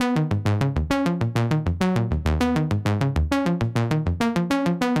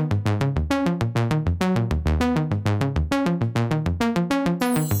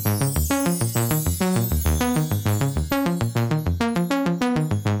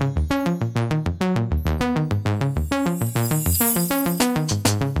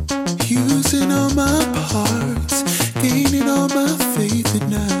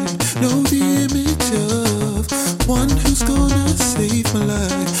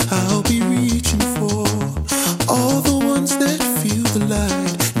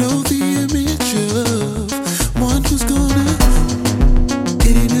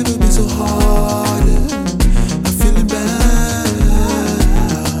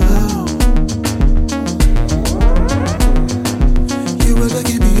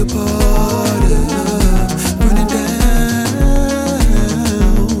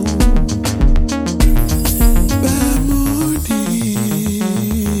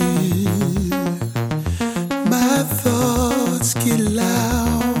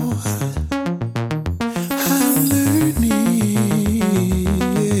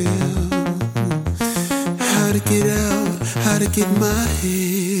my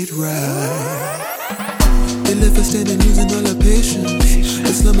head right. They left us standing, losing all our patience.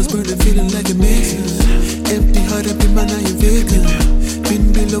 The slum is burning, feeling like a mason. Empty heart, empty mind, I am vacant. Been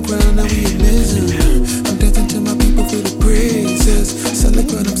below ground, now we amazing. I'm dancing to my people for the praises. Solid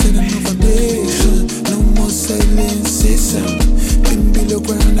ground, I'm